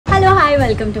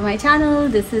welcome to my channel.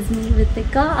 This is me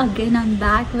Vithika. Again I'm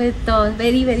back with a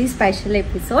very special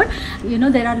episode. You know,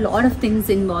 there are a lot of things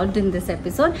involved in this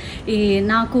episode.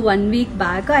 Naku 1 week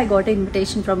back I got an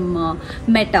invitation from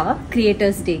Meta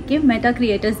Creators Day ki. Meta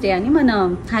Creators Day ani mana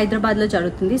Hyderabad lo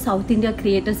jarugutundi. South India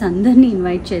creators andarni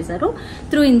invite chesaru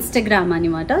through Instagram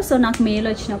animata. So naku mail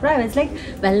vachinappudu I was like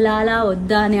vellala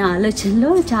odda ane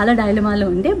aalochanalo chaala dilemma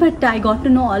lo unde, but I got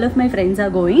to know all of my friends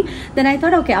are going. Then I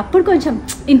thought okay appudu koncham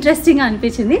interesting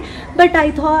అనిపించింది. But I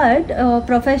thought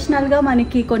ప్రొఫెషనల్గా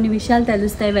మనకి కొన్ని విషయాలు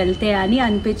తెలుస్తాయి వెళ్తే అని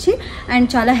అనిపించి and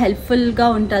చాలా హెల్ప్ఫుల్గా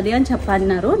ఉంటుంది అని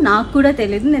చెప్పన్నారు. నాకు కూడా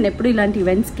తెలియదు, నేను ఎప్పుడు ఇలాంటి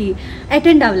ఈవెంట్స్కి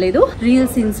అటెండ్ అవ్వలేదు.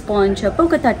 రీల్స్ ఇన్స్పో అని చెప్పి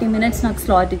ఒక 30 minutes నాకు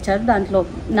స్లాట్ ఇచ్చారు. దాంట్లో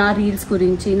నా రీల్స్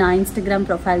గురించి నా ఇన్స్టాగ్రామ్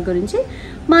ప్రొఫైల్ గురించి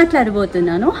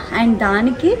మాట్లాడబోతున్నాను. అండ్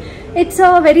దానికి it's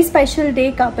a very special day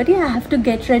కాబట్టి I have to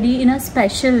get ready in a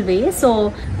special way. So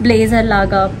blazer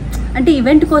లాగా అంటే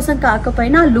ఈవెంట్ కోసం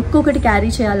కాకపోయినా ఆ లుక్ ఒకటి క్యారీ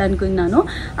చేయాలనుకున్నాను.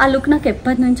 ఆ లుక్ నాకు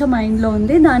ఎప్పటి నుంచో మైండ్లో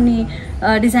ఉంది. దాన్ని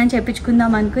డిజైన్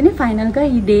చేయించుకుందాం అనుకుని ఫైనల్గా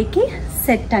ఈ డేకి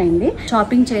సెట్ అయింది.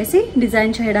 షాపింగ్ చేసి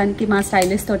డిజైన్ చేయడానికి మా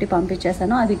స్టైలిస్ట్ తోటి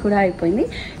పంపించేసాను, అది కూడా అయిపోయింది.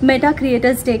 మెటా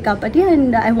క్రియేటర్స్ డే కాబట్టి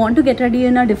and I want to get ready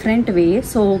in a different way.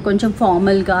 So కొంచెం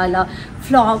ఫార్మల్గా అలా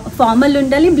ఫార్మల్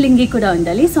ఉండాలి, బ్లింగి కూడా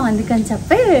ఉండాలి. సో అందుకని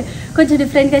చెప్పి కొంచెం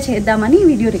డిఫరెంట్గా చేద్దామని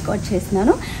వీడియో రికార్డ్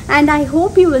చేసినాను. And I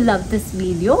hope you will love this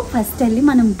video. First వెళ్ళి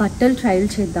మనం బట్టలు ట్రయల్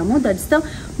చేద్దాము, that's the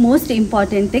most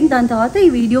important thing. దాని తర్వాత ఈ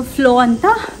వీడియో ఫ్లో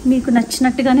అంతా మీకు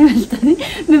నచ్చినట్టుగానే వెళ్తుంది,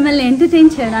 మిమ్మల్ని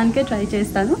ఎంటర్టైన్ చేయడానికే ట్రై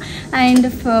చేస్తాను. అండ్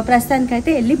ప్రస్తుతానికైతే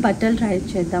వెళ్ళి బట్టలు ట్రయల్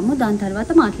చేద్దాము, దాని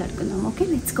తర్వాత మాట్లాడుకుందాం. Okay,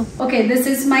 let's go. Okay, this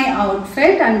is my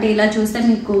outfit. అంటే ఇలా చూస్తే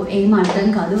మీకు ఏం అర్థం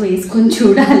కాదు, వేసుకొని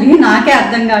చూడాలి, నాకే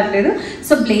అర్థం కావట్లేదు.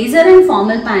 So blazer and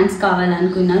formal pants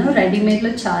కావాలనుకున్నాను. రెడీమేడ్లో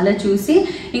చాలా చూసి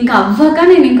ఇంకా అవ్వక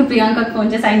నేను ఇంకా ప్రియాంకకు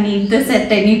ఫోన్ చేసి I need the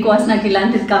set any cost, నాకు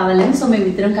ఇలాంటిది కావాలని. సో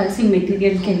మేమిద్దరం కలిసి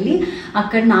మెటీరియల్కి వెళ్ళి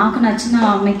అక్కడ నాకు నచ్చిన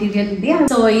మెటీరియల్ ఇది.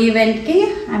 సో ఈ ఈవెంట్కి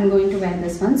I'm going to wear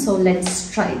this one. So let's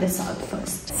try this out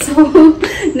first. So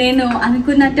నేను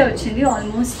అనుకున్నట్టే వచ్చింది,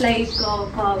 ఆల్మోస్ట్ లైక్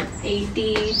ఒక 80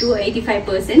 to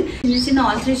 85% చిన్న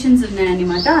ఆల్టరేషన్స్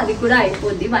ఉన్నాయన్నమాట. అది కూడా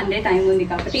అయిపోద్ది, 1 day టైం ఉంది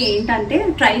కాబట్టి. ఏంటంటే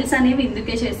ట్రయల్స్ అనేవి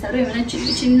ఇందుకే చేస్తారు, ఏమైనా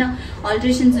చిన్న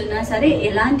ఆల్టరేషన్స్ ఉన్నా సరే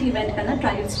ఎలాంటి ఈవెంట్ కన్నా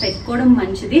ట్రయల్స్ పెట్టుకోవడం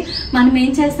మంచిది. మనం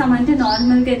ఏం చేస్తామంటే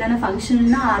నార్మల్గా ఏదైనా ఫంక్షన్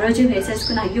ఉన్నా ఆ రోజు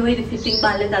వేసేసుకుని అయ్యో ఇది ఫిట్టింగ్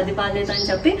బాగాలేదు అది బాగాలేదు అని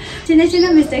చెప్పి చిన్న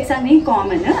మిస్టేక్స్ అనేవి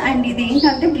కామన్. అండ్ ఇది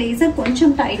ఏంటంటే బ్లేజర్ కొంచెం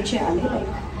టైట్ చేయాలి,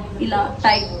 లైక్ ఇలా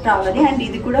టైట్ రావాలి. అండ్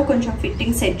ఇది కూడా కొంచెం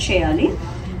ఫిట్టింగ్ సెట్ చేయాలి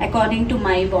according to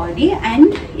my body.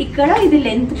 And ఇక్కడ ఇది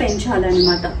లెంత్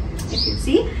పెంచాలన్నమాట. ఇఫ్ యూ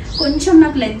సీ కొంచెం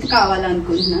నాకు length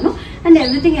కావాలనుకుంటున్నాను. And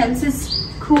everything else is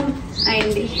cool.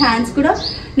 And hands కూడా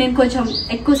నేను కొంచెం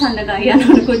ఎక్కువ సన్నగా అయ్యాను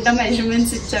అనుకుంటా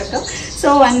మెజర్మెంట్స్ ఇచ్చాక. సో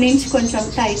 1 inch కొంచెం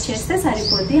టైట్ చేస్తే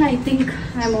సరిపోద్ది. I think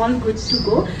I'm all good to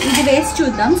go. ఇది వేసి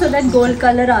చూద్దాం సో దట్ గోల్డ్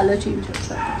కలర్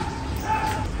ఆలోచించవచ్చు.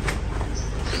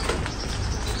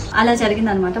 అలా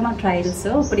జరిగిందనమాట మా ట్రయల్స్.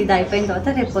 ఇప్పుడు ఇది అయిపోయిన తర్వాత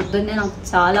రేపు పొద్దున్నే నాకు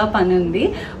చాలా పని ఉంది.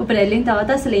 ఇప్పుడు వెళ్ళిన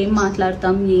తర్వాత అసలు ఏం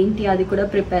మాట్లాడతాం ఏంటి అది కూడా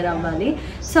ప్రిపేర్ అవ్వాలి.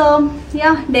 So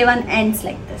yeah, day 1 ends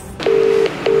like this.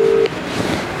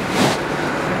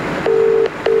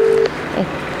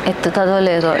 ఎత్తుతుందో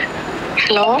లేదో.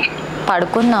 హలో,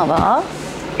 పడుకున్నావా?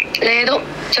 లేదు,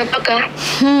 చెప్పక.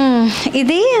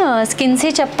 ఇది స్కిన్సీ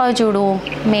చెప్పావు చూడు,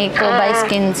 మేక్ బై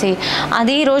స్కిన్సీ.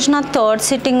 అది ఈరోజు నాకు 3rd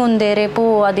సిట్టింగ్ ఉంది, రేపు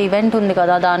అది ఈవెంట్ ఉంది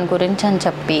కదా దాని గురించి అని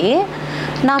చెప్పి.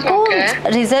 నాకు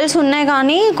రిజల్ట్స్ ఉన్నాయి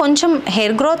కానీ కొంచెం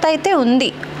హెయిర్ గ్రోత్ అయితే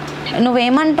ఉంది.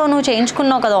 నువ్వేమంటావు? నువ్వు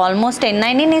చేయించుకున్నావు కదా, ఆల్మోస్ట్ ఎన్ని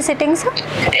అయినాయి నీ సిట్టింగ్స్?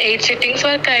 8 సిట్టింగ్స్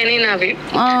వరకు అయినాయి నావి.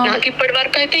 నాకు ఇప్పటి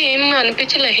వరకు అయితే ఏం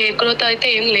అనిపించలే, హెయిర్ గ్రోత్ అయితే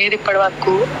ఏం లేదు ఇప్పటి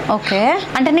వరకు. ఓకే,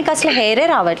 అంటే నీకు అసలు హెయిరే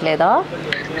రావట్లేదా?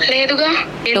 లేదుగా,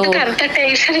 ఎందుకు అంత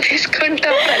టెన్షన్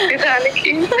తీసుకుంటావు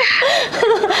ప్రతిదానికి?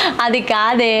 అది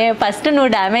కాదే, ఫస్ట్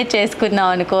నువ్వు డ్యామేజ్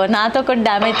చేసుకున్నావు అనుకో, నాతో కూడా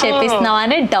డ్యామేజ్ చేపిస్తున్నావు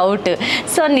అనే డౌట్.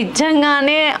 సో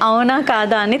నిజంగానే అవునా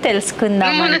కాదా అని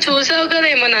తెలుసుకుందాం. మనం చూసావు కదా,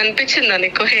 ఏమన్నా అనిపించిందా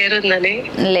నీకు హెయిర్ ఉందని?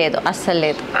 లేదు, అస్సలు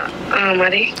లేదు.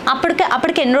 మరి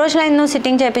అప్పటికి ఎన్ని రోజులు అయింది నువ్వు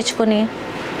సిట్టింగ్ చేయించుకుని?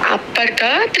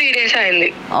 అప్పటికా 3 days అయింది.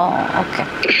 Okay.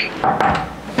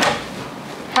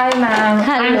 Hi ma'am.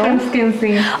 Hello.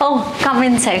 Oh, come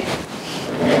in side.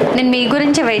 నేను మీ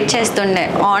గురించి వెయిట్ చేస్తుండే,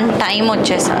 ఆన్ టైం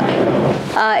వచ్చేసాను.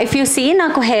 ఇఫ్ యూ సీ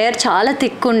నాకు హెయిర్ చాలా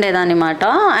థిక్ ఉండేదన్నమాట.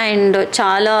 అండ్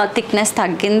చాలా థిక్నెస్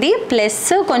తగ్గింది, ప్లస్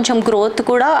కొంచెం గ్రోత్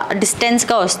కూడా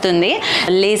డిస్టెన్స్గా వస్తుంది.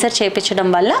 లేజర్ చేయించడం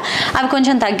వల్ల అవి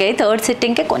కొంచెం తగ్గాయి. 3rd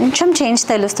సిట్టింగ్కి కొంచెం చేంజ్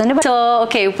తెలుస్తుంది. సో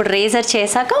ఓకే, ఇప్పుడు రేజర్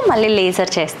చేశాక మళ్ళీ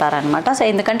లేజర్ చేస్తారనమాట. సో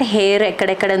ఎందుకంటే హెయిర్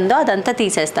ఎక్కడెక్కడ ఉందో అదంతా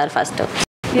తీసేస్తారు first.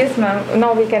 Yes ma'am, now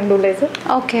we can do laser.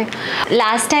 Okay.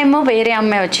 Last time వేరే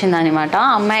అమ్మాయి వచ్చిందనమాట.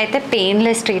 అమ్మాయి అయితే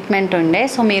పెయిన్లెస్ ట్రీట్మెంట్ ఉండే,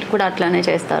 సో మీరు కూడా అట్లానే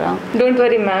చేస్తారా? Don't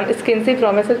worry ma'am, Skinsy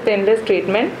promises painless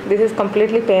treatment. This is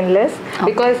completely painless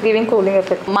because it's giving cooling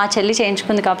effect. మా చెల్లి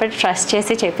చేయించుకుంది కాబట్టి ట్రస్ట్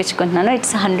చేసి చేయించుకుంటున్నాను.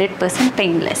 It's 100%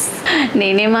 painless.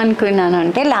 నేనేమనుకున్నాను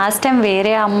అంటే లాస్ట్ టైం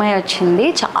వేరే అమ్మాయి వచ్చింది,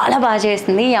 చాలా బాగా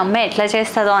చేసింది, ఈ అమ్మాయి ఎట్లా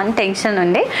చేస్తుందో అని టెన్షన్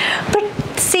ఉండే. But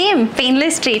same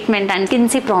painless treatment and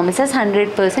స్కిన్సీ promises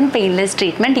 100% painless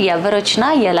treatment, ఎవరు వచ్చినా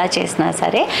ఎలా చేసినా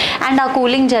సరే. అండ్ ఆ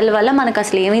కూలింగ్ జెల్ వల్ల మనకు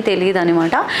అసలు ఏమీ తెలియదు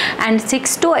అనమాట. అండ్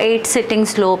 6 to 8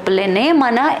 సిట్టింగ్స్ లోపలనే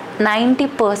మన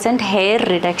 90% హెయిర్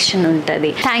రిడక్షన్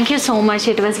ఉంటుంది. Thank you so much,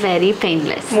 it was very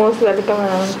painless. Most welcome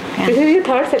ma'am. This is your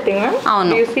third setting ma'am.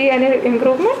 అవును. Do you see any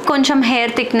improvement? కొంచెం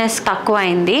హెయిర్ థిక్నెస్ తక్కువ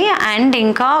అయింది అండ్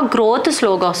ఇంకా గ్రోత్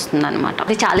స్లోగా వస్తుంది అనమాట.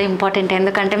 అది చాలా ఇంపార్టెంట్,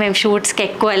 ఎందుకంటే మేము షూట్స్కి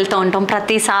ఎక్కువ వెళ్తూ ఉంటాం,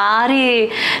 ప్రతిసారి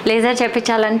లేజర్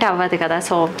చేయించాలంటే అవ్వదు కదా.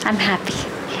 So I'm happy.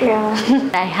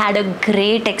 I had a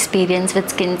great experience with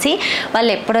స్కిన్సీ.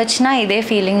 వాళ్ళు ఎప్పుడు వచ్చినా ఇదే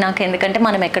ఫీలింగ్ నాకు, ఎందుకంటే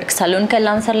మనం ఎక్కడికి సలూన్కి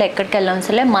వెళ్ళాం సరే, ఎక్కడికి వెళ్ళాం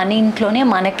సరే, మన ఇంట్లోనే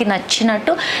మనకి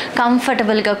నచ్చినట్టు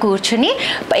కంఫర్టబుల్గా కూర్చుని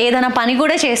ఏదైనా పని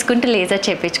కూడా చేసుకుంటూ లేజర్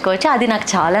చేయించుకోవచ్చు. అది నాకు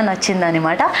చాలా నచ్చింది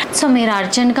అనమాట. సో మీరు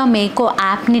అర్జెంట్గా మేకో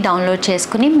యాప్ని డౌన్లోడ్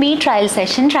చేసుకుని మీ ట్రయల్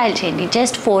సెషన్ ట్రయల్ చేయండి,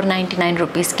 జస్ట్ 499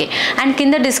 రూపీస్కి. అండ్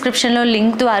కింద డిస్క్రిప్షన్లో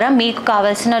లింక్ ద్వారా మీకు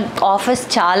కావాల్సిన ఆఫర్స్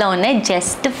చాలా ఉన్నాయి,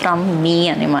 జస్ట్ ఫ్రమ్ మీ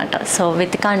అనమాట. సో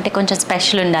వితిక అంటే కొంచెం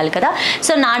స్పెషల్ ఉండాలి కదా,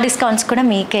 సో నా డిస్కౌంట్స్ కూడా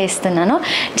మీకే ఇస్తున్నాను.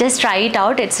 Just try it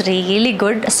out, it's really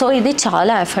good. So ఇది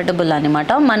చాలా అఫోర్డబుల్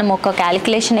అనమాట. మనం ఒక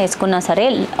క్యాలిక్యులేషన్ వేసుకున్నా సరే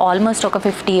ఆల్మోస్ట్ ఒక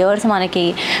 50 years మనకి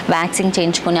వ్యాక్సింగ్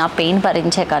చేయించుకుని ఆ పెయిన్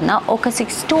భరించే కన్నా ఒక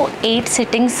 6 to 8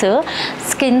 సిట్టింగ్స్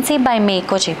స్కిన్సీ బై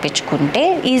మేకో చేయించుకుంటే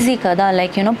ఈజీ కదా.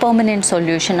 లైక్ పర్మనెంట్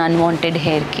సొల్యూషన్ అన్వాంటెడ్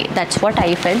హెయిర్కి. That's what I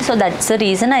felt. So that's the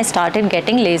reason I started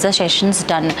getting laser sessions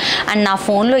done. And నా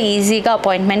ఫోన్లో ఈజీగా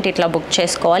అపాయింట్మెంట్ ఇట్లా బుక్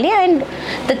చేసుకోవాలి and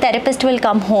the therapist will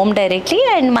come home directly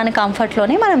and మన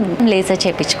కంఫర్ట్లోనే మనం లేజర్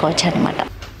చేయించుకోవచ్చు అనమాట.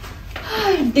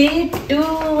 Day 2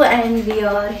 and we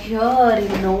are here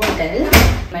in Novotel.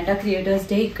 Meta creators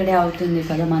day ఇక్కడే అవుతుంది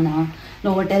కదా, మన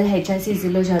నోవోటెల్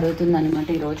హెచ్ఐసిసిలో జరుగుతుంది అనమాట.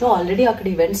 ఈరోజు ఆల్రెడీ అక్కడ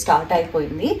ఈవెంట్ స్టార్ట్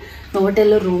అయిపోయింది.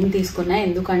 నోవోటెల్లో రూమ్ తీసుకున్నా,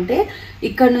 ఎందుకంటే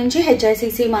ఇక్కడ నుంచి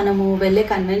హెచ్ఐసిసి మనము వెళ్ళే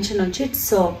కన్వెన్షన్ వచ్చి ఇట్స్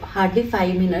హార్డ్లీ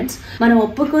 5 minutes. మనం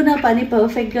ఒప్పుకున్న పని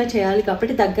పర్ఫెక్ట్గా చేయాలి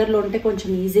కాబట్టి దగ్గరలో ఉంటే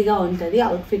కొంచెం ఈజీగా ఉంటుంది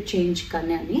అవుట్ఫిట్ చేంజ్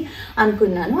కానీ అని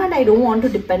అనుకున్నాను. And I don't want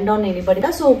to depend on anybody.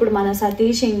 So ఇప్పుడు మన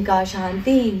సతీష్ ఇంకా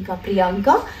శాంతి ఇంకా ప్రియాంక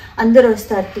అందరు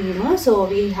వస్తారు team. So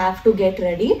we have to get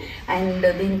ready. And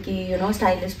దీనికి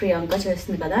స్టైలిష్ ప్రియాంక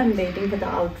చేస్తుంది కదా, I'm waiting for the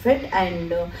outfit.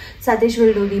 And Satish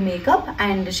will do the makeup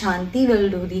and Shanti will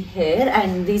do the hair.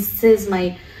 And this is my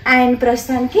and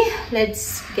ప్రస్తుతానికి let's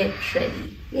get ready.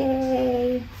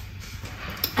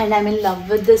 And I'm in love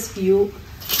with this view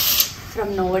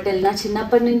from Novotel. నా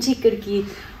చిన్నప్పటి నుంచి ఇక్కడికి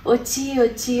వచ్చి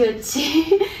వచ్చి వచ్చి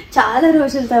చాలా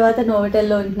రోజుల తర్వాత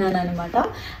నోవోటెల్లో ఉంటున్నాను అనమాట.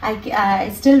 I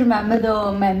still remember the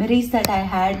memories that I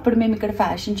had. ఇప్పుడు మేము ఇక్కడ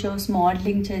ఫ్యాషన్ షోస్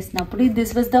మోడలింగ్ చేసినప్పుడు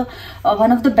this was the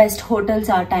one of the best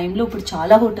hotels ఆ టైంలో. ఇప్పుడు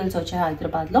చాలా హోటల్స్ వచ్చాయి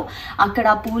హైదరాబాద్లో. అక్కడ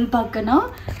ఆ పూల్ పక్కన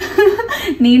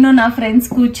నేను నా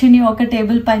ఫ్రెండ్స్ కూర్చుని ఒక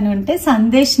టేబుల్ పైన ఉంటే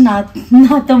సందేశ్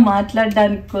నాతో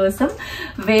మాట్లాడడానికి కోసం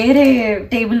వేరే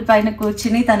టేబుల్ పైన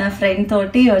కూర్చుని తన ఫ్రెండ్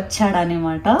తోటి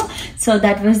వచ్చాడనమాట. So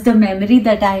that was the memory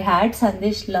that I had.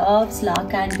 Sandesh loves La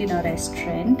Cantina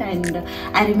restaurant and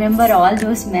I remember all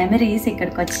those memories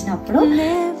ikkadiki vachinappudu.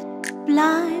 Live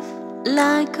life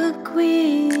like a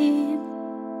queen.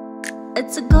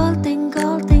 It's a gold thing,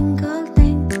 gold thing, gold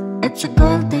thing. It's a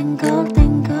gold thing, gold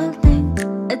thing, gold thing.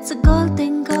 It's a gold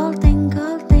thing, gold thing,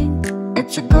 gold thing.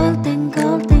 It's a gold thing,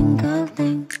 gold thing, gold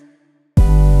thing.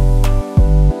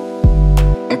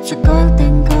 It's a gold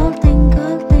thing, gold thing,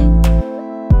 gold thing.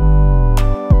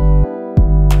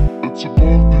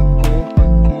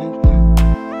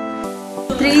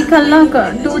 3 కల్లా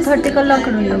 2:30 కల్లా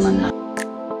అక్కడ ఉండమన్నా.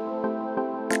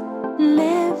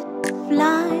 Live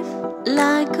life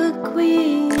like a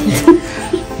queen.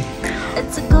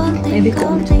 It's a gold thing,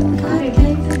 gold thing,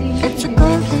 gold thing. It's a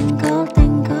gold thing, gold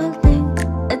thing, gold thing.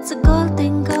 It's a gold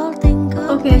thing, gold thing, gold thing.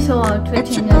 Okay, so outfit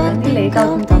change అవ్వండి, late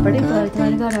అవుతుంది కాబట్టి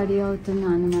త్వరగా ready అవుతున్నా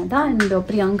అనమాట. And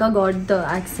Priyanka got the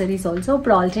accessories also.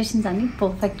 ఇప్పుడు alterations అన్ని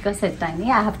పర్ఫెక్ట్గా set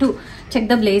అయినాయి. I have to check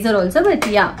the blazer also, but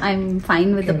yeah I'm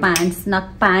fine with the pants. నాకు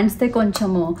ప్యాంట్స్దే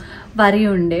కొంచెము వరి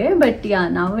ఉండే, but yeah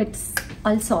now it's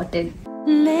all sorted.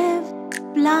 Live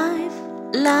life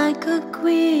like a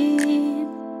queen.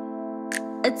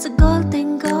 It's a gold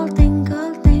thing, gold thing,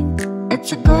 gold thing.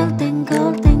 It's a gold thing,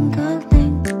 gold thing, gold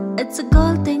thing. It's a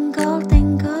gold thing, gold thing,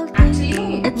 gold thing.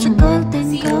 Actually, it's a gold thing,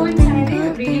 gold thing,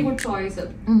 gold really thing. good choice.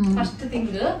 First thing,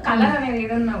 colour అనేది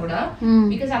ఏదన్నా కూడా,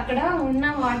 because అక్కడ ఉన్న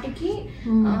వాటికి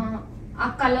ఆ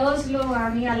colours లో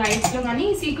కానీ ఆ లైట్స్ లో కానీ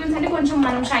సీక్వెన్స్ అంటే కొంచెం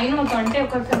మనం షైన్ అవుతాం, అంటే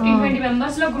ఒక 15-20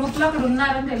 మెంబర్స్ లో గ్రూప్ లో అక్కడ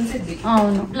ఉన్నారని తెలిసిద్ది.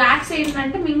 అవును. బ్లాక్స్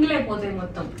ఏంటంటే మింగిల్ అయిపోతాయి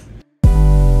మొత్తం.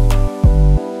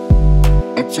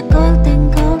 It's a girl thing,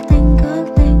 girl thing, girl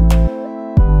thing.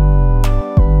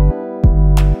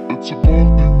 It's a girl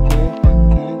thing, girl thing,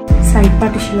 girl thing. Side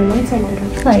partition and center.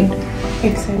 Side.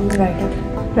 It's and right.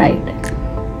 Right.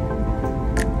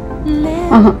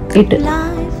 Live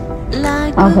life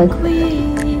like a queen.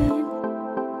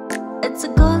 It's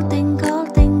a girl thing, girl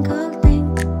thing, girl thing.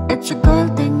 It's a girl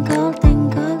thing, girl thing,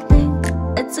 girl thing.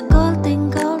 It's a girl thing,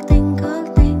 girl thing, girl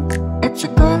thing. It's a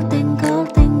girl thing, girl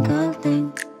thing, girl thing.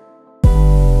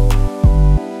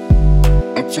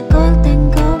 It's a girl thing,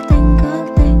 girl thing, girl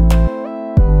thing.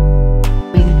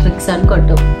 మీకు tricks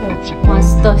అనుకోట్టు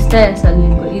మస్తు వస్తాయి అసలు,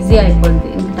 నీకు easy అయిపోద్ది,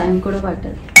 ఇంకా time కూడా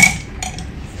పట్టదు.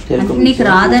 నీకు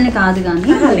రాదని కాదు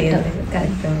కానీ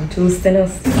చూస్తేనే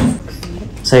వస్తుంది.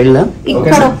 సైడ్ లా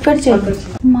ఇక్కడ ఒక్కటి చేయి.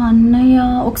 మా అన్నయ్య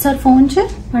ఒకసారి ఫోన్ చేయి,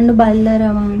 పండు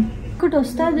బయలుదేరావా. ఒకటి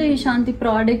వస్తుంది శాంతి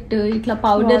ప్రోడక్ట్, ఇట్లా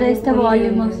పౌడర్ వేస్తే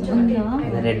వాల్యూమ్ వస్తుందా.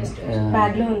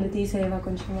 బ్యాగ్ లో ఉంది, తీసేవా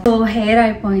కొంచెం. సో హెయిర్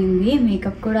అయిపోయింది,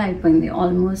 మేకప్ కూడా అయిపోయింది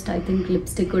ఆల్మోస్ట్. ఐ థింక్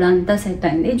లిప్స్టిక్ కూడా అంతా సెట్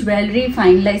అయింది. జ్యువెలరీ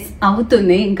ఫైనలైజ్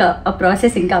అవుతుంది, ఇంకా ఆ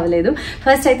ప్రాసెస్ ఇంకా అవ్వలేదు.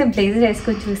 ఫస్ట్ అయితే బ్లేజర్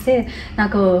వేసుకొని చూస్తే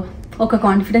నాకు ఒక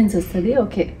కాన్ఫిడెన్స్ వస్తుంది,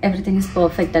 ఓకే ఎవ్రీథింగ్ ఇస్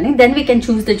పర్ఫెక్ట్ అని. Then we can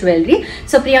choose the jewellery.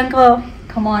 So Priyanka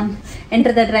come on,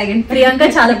 enter the dragon. Priyanka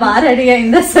చాలా బాగా రెడీ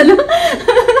అయింది అసలు.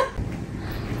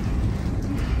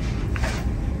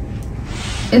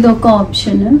 ఇది ఒక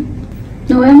ఆప్షన్,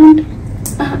 నువ్వేమంటావు?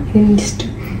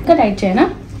 ఇంకా టైట్ చేయనా?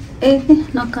 ఏది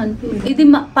నాకు కనిపించదు, ఇది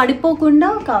పడిపోకుండా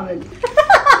కావాలి.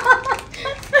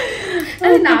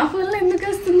 అది నా ఫోన్లో ఎందుకు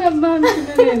వస్తుంది అబ్బా.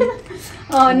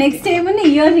 నెక్స్ట్ ఏమన్నా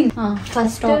ఇయర్ రింగ్.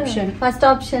 ఫస్ట్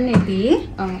ఆప్షన్ ఇది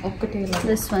ఒక్కటే,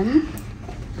 this one.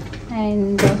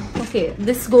 And okay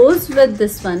this goes with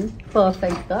this one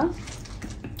perfect గా,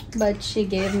 but she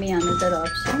gave me another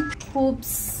option.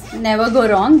 Hoops never go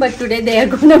wrong, but today they are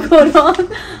gonna go wrong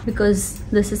because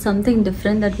this is something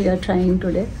different that we are trying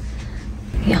today.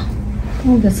 Yeah,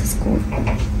 oh, this is cool.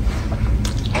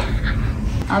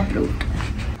 Approved.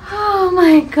 Oh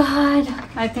my god,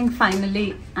 I think finally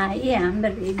I am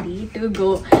ready to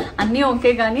go. అన్నీ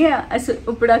okay కానీ అసలు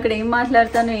ఇప్పుడు అక్కడ ఏం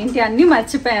మాట్లాడతాను ఏంటి అన్నీ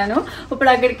మర్చిపోయాను.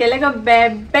 ఇప్పుడు అక్కడికి వెళ్ళాక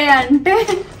బెబ్బే అంటే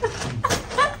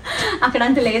అక్కడ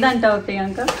అంత లేదంటావు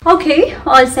Priyanka. Okay,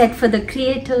 all set for the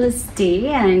creators day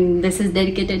and this is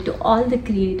dedicated to all the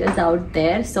creators out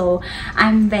there. So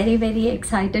I'm very very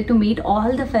excited to meet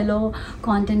all the fellow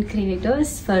content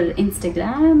creators for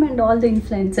Instagram and all the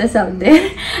influencers out there.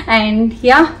 And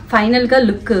yeah ఫైనల్గా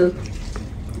look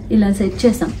ఇలా set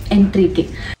చేసాం ఎంట్రీకి.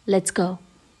 Let's go.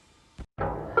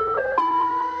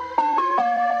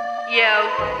 Yo,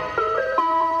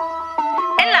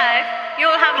 in life you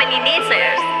will have many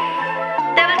naysayers.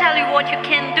 They will tell you what you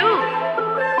can do.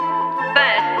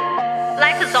 But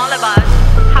life is all about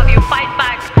how you fight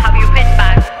back, how you win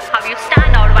back, how you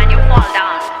stand out when you fall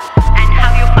down, and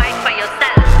how you fight for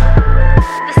yourself.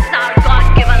 This is our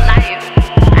God-given life,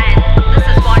 and this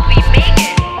is what we make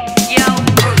it. Yo.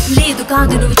 లేదు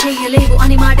కాదు నువ్వు చెయ్యలేవు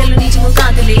అని మాటలు నిజము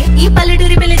కాదులే. ఈ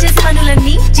పల్లెటూరి పెళ్లి చేసే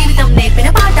పనులన్నీ జీవితం నేర్పిన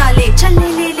పాఠాలే.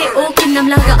 చల్లేలే ఓ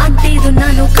కిన్నంలాగా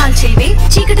అడ్డేదున్నాను కాల్చేవే.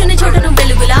 చీకటిన చోట నువ్వు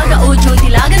వెలుగులాగా ఓ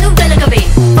జ్యోతిలాగా నువ్వు వెలగవే.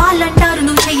 వాళ్ళంటారు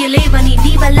నువ్వు చెయ్యలేవని,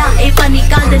 నీ వల్ల ఏ పని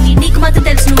కాదని, నీకు మాత్రం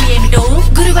తెలుసు నువ్వు ఏమిటో.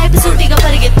 గురువైపు సూటిగా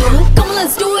పరిగెత్తు. Come on,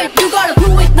 let's do it, you gotta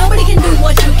prove it. Nobody can do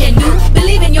what you can do.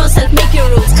 Believe in yourself, make your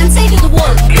rules and say to the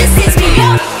world, this is me.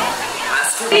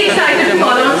 Excited to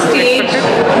call on stage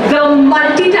the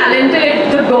multi-talented,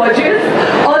 the gorgeous.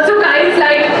 Also, guys,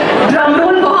 like drum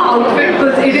roll for her outfit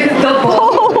because it is the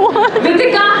bomb.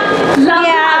 Vithika, love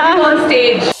to have you on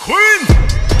stage. Queen.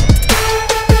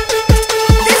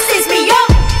 This is me, yo.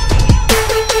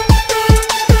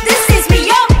 This is me,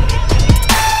 yo.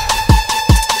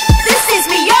 This is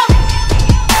me, yo.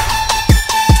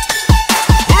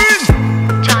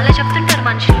 చాలా చెప్తుంటారు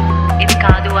మనుషులు ఇది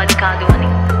కాదు అది కాదు అని,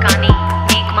 కానీ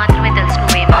నీకు మాత్రమే తెలుసు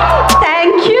నువ్వేమో.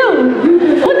 Thank you.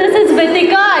 Oh, this is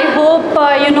Vithika. I hope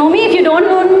you know me. If you don't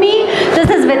know me, this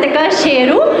is Vithika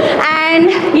Sheru. And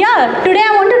yeah, today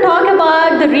I want to talk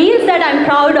about the reels that I'm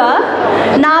proud of.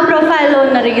 Na profile lo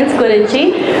unna reels gurinchi.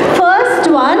 First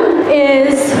one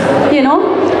is, you know,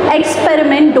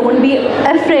 experiment. Don't be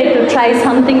afraid to try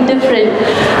something different.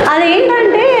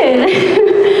 Adentante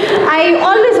I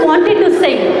always wanted to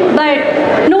sing, but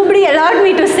nobody allowed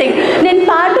me to sing. Then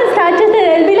part start chesthe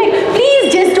they'll be like, please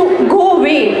just go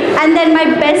away. And then my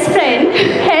best friend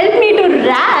helped me to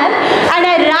rap, and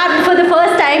I rapped for the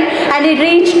first time and it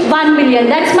reached 1 million.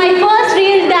 That's my first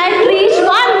reel that reached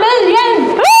 1 million.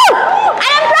 Woo!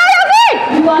 I am proud of it.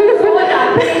 You are so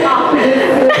talented after this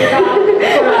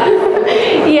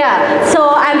Yeah, so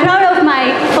I'm proud of my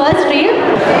first reel.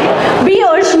 Be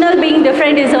original, being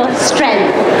different is a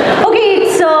strength. Okay,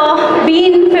 it's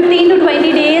been 15 to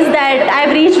 20 days that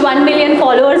I've reached 1 million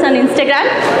followers on Instagram.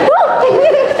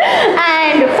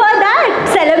 And for that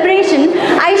celebration,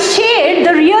 I shared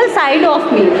the real side of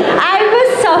me. I was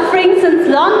suffering since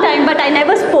long time, but I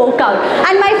never spoke out.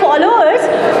 And my followers,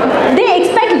 they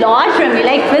expect lot from me.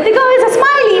 Like, Vithika is a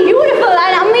smiley, beautiful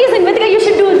and amazing. Vithika, you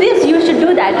should do this, you should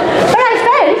do that. But I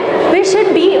felt we should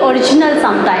be original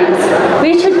sometimes.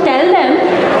 We should tell them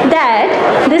that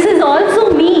this is also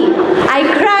me. I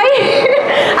cry,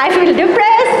 I feel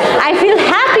depressed, I feel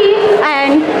happy,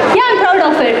 and yeah, I'm proud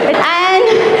of it. And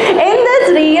in this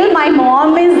reel, my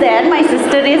mom is there, my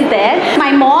sister is there.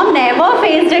 My mom never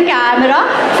faced a camera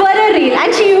for a reel, and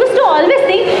she used to always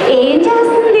think, "Em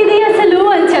chestundi idi asalu"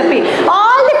 ani cheppi.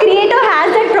 All the creator has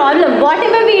that problem.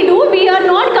 Whatever we do, we are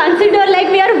not considered like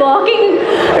we are working,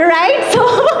 right? So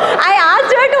I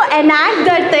asked her to enact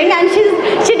that thing, and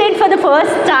she did for the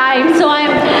first time. So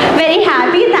I'm very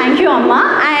happy. Thank you, Amma.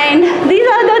 And these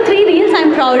are the 3 reels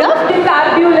I'm proud of.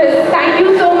 Fabulous. Thank you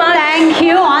so much. Thank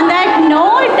you. On that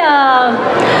note,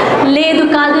 లేదు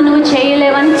కాదు నువ్వు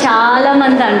చేయలేవని చాలా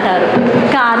మంది అంటారు,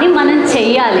 కానీ మనం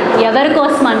చెయ్యాలి. ఎవరి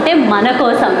కోసం అంటే మన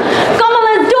కోసం. Come on,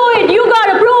 let's do it. You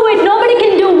gotta prove it. Nobody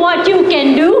can do what you can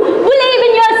do. Believe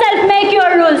in yourself, make your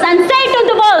rules, and say to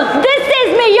the world, this is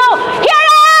me, yo. Here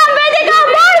I am, Vithika.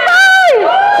 Bye-bye.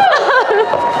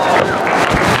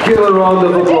 Give a round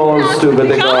of applause to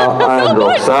Vithika and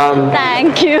Roxanne.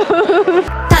 Thank you.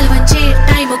 తలవంచే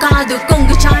time కాదు,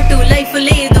 కొంగు చాటు life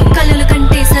లేదు, కలలు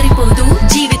కంటే సరిపోదు,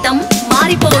 జీవితం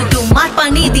మారిపోదు,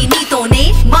 మార్పనేది నీతోనే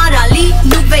మారాలి,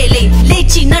 నువ్వేలే,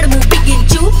 లేచి నడుము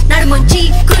బిగించు, నడుముంచి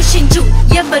కృషించు,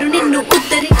 ఎవ్వరు నిన్ను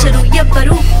ఉద్ధరించరు,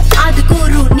 ఎవ్వరు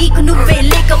ఆదుకోరు, నీకు నువ్వే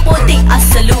లేకపోతే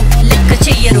అస్సలు లెక్క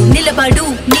చెయ్యరు, నిలబడు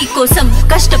నీకోసం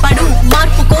కష్టపడు,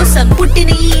 మార్పు కోసం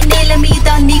పుట్టిన ఈ నేల మీద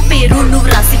నీ పేరు నువ్వు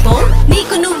రాసిపో,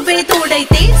 నీకు నువ్వే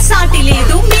తోడైతే సాటి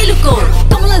లేదు, మేలుకో.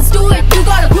 Come on, let's do it. You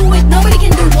gotta prove it. Nobody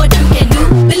can do what you can do.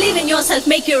 Believe in yourself,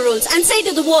 make your rules, and say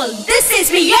to the world, this is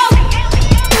me, yo.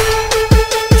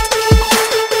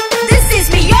 This is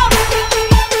me, yo.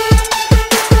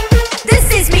 This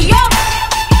is me, yo.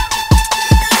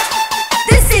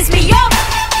 This is me, yo.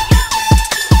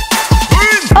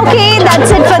 Okay,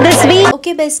 that's it for this week.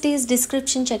 Okay besties,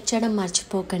 description check చేయడం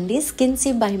మర్చిపోకండి.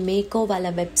 స్కిన్సీ by మేకో వాళ్ళ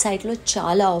వెబ్సైట్లో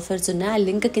చాలా offers ఉన్నాయి. ఆ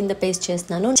link కింద paste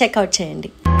చేస్తున్నాను, checkout చేయండి.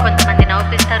 కొంతమంది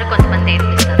నవ్విస్తారు, కొంతమంది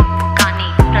ఏడిపిస్తారు, కానీ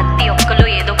ప్రతి ఒక్కరు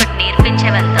ఏదో ఒకటి నేర్పించే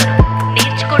వెళ్తారు.